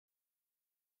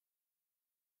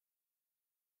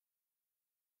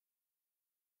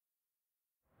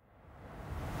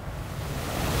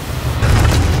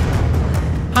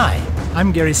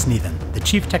I'm Gary Snethen, the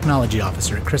Chief Technology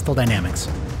Officer at Crystal Dynamics.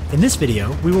 In this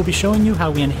video, we will be showing you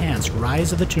how we enhanced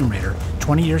Rise of the Tomb Raider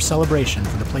 20-year celebration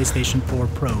for the PlayStation 4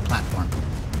 Pro platform.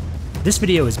 This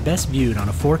video is best viewed on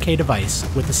a 4K device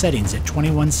with the settings at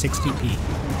 2160p.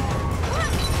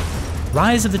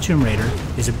 Rise of the Tomb Raider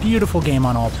is a beautiful game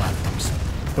on all platforms,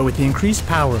 but with the increased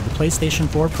power of the PlayStation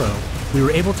 4 Pro, we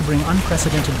were able to bring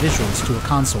unprecedented visuals to a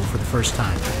console for the first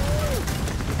time.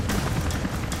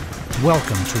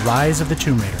 Welcome to Rise of the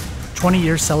Tomb Raider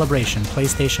 20-year celebration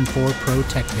PlayStation 4 Pro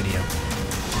tech video.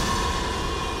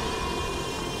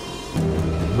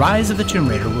 Rise of the Tomb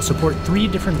Raider will support 3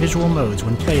 different visual modes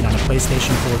when played on a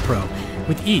PlayStation 4 Pro,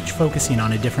 with each focusing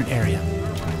on a different area.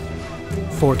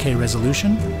 4K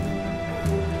resolution,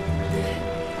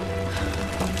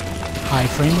 high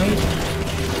frame rate,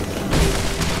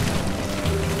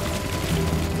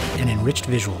 and enriched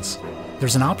visuals.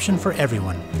 There's an option for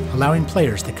everyone, allowing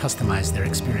players to customize their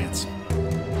experience.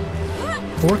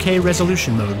 4K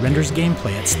resolution mode renders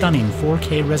gameplay at stunning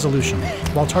 4K resolution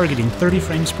while targeting 30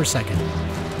 frames per second.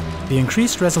 The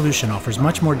increased resolution offers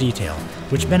much more detail,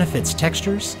 which benefits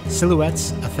textures,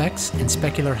 silhouettes, effects, and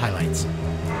specular highlights.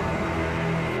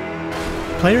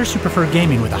 Players who prefer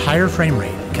gaming with a higher frame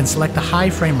rate can select the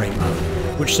high frame rate mode,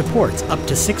 which supports up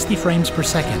to 60 frames per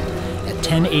second at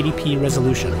 1080p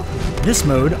resolution. This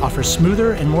mode offers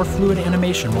smoother and more fluid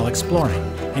animation while exploring,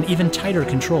 and even tighter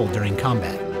control during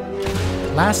combat.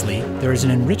 Lastly, there is an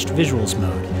Enriched Visuals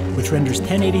mode, which renders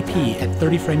 1080p at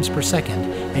 30 frames per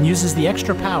second and uses the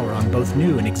extra power on both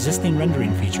new and existing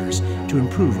rendering features to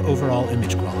improve overall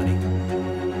image quality.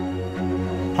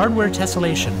 Hardware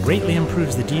tessellation greatly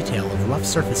improves the detail of rough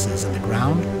surfaces in the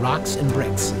ground, rocks, and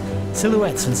bricks.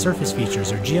 Silhouettes and surface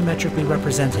features are geometrically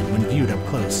represented when viewed up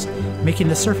close, making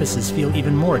the surfaces feel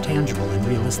even more tangible and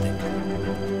realistic.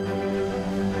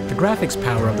 The graphics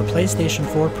power of the PlayStation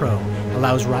 4 Pro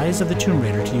allows Rise of the Tomb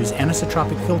Raider to use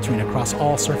anisotropic filtering across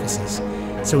all surfaces,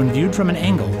 so when viewed from an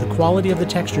angle, the quality of the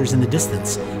textures in the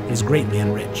distance is greatly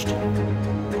enriched.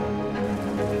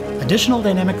 Additional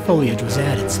dynamic foliage was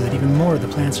added so that even more of the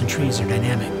plants and trees are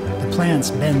dynamic. The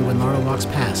plants bend when Lara walks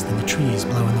past and the trees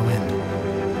blow in the wind.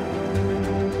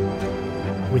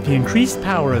 With the increased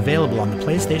power available on the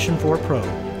PlayStation 4 Pro,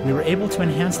 we were able to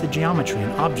enhance the geometry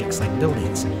in objects like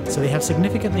buildings, so they have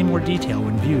significantly more detail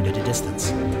when viewed at a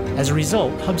distance. As a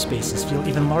result, hub spaces feel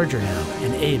even larger now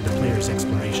and aid the player's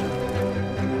exploration.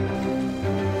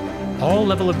 All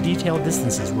level of detail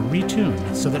distances were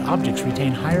retuned so that objects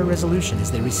retain higher resolution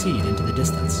as they recede into the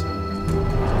distance.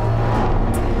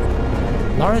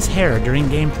 Lara's hair during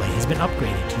gameplay has been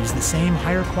upgraded to use the same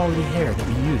higher quality hair that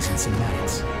we use in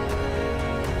cinematics.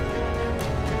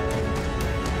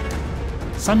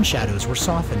 Sun shadows were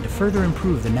softened to further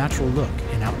improve the natural look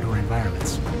in outdoor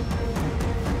environments.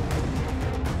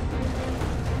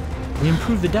 We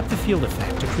improved the depth of field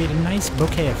effect to create a nice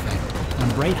bokeh effect on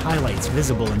bright highlights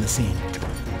visible in the scene.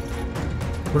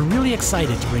 We're really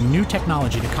excited to bring new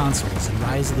technology to consoles in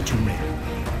Rise of the Tomb Raider.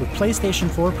 With PlayStation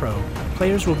 4 Pro,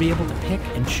 players will be able to pick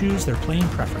and choose their playing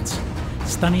preference: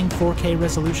 stunning 4K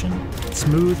resolution,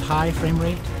 smooth high frame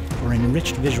rate, or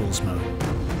enriched visuals mode.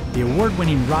 The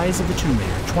award-winning Rise of the Tomb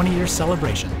Raider 20-year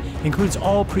celebration includes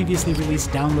all previously released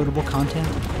downloadable content,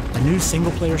 a new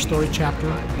single-player story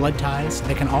chapter, Blood Ties,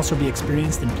 that can also be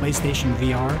experienced in PlayStation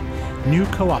VR, new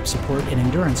co-op support in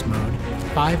Endurance mode,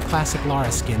 5 classic Lara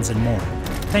skins, and more.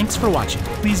 Thanks for watching.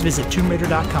 Please visit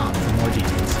TombRaider.com for more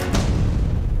details.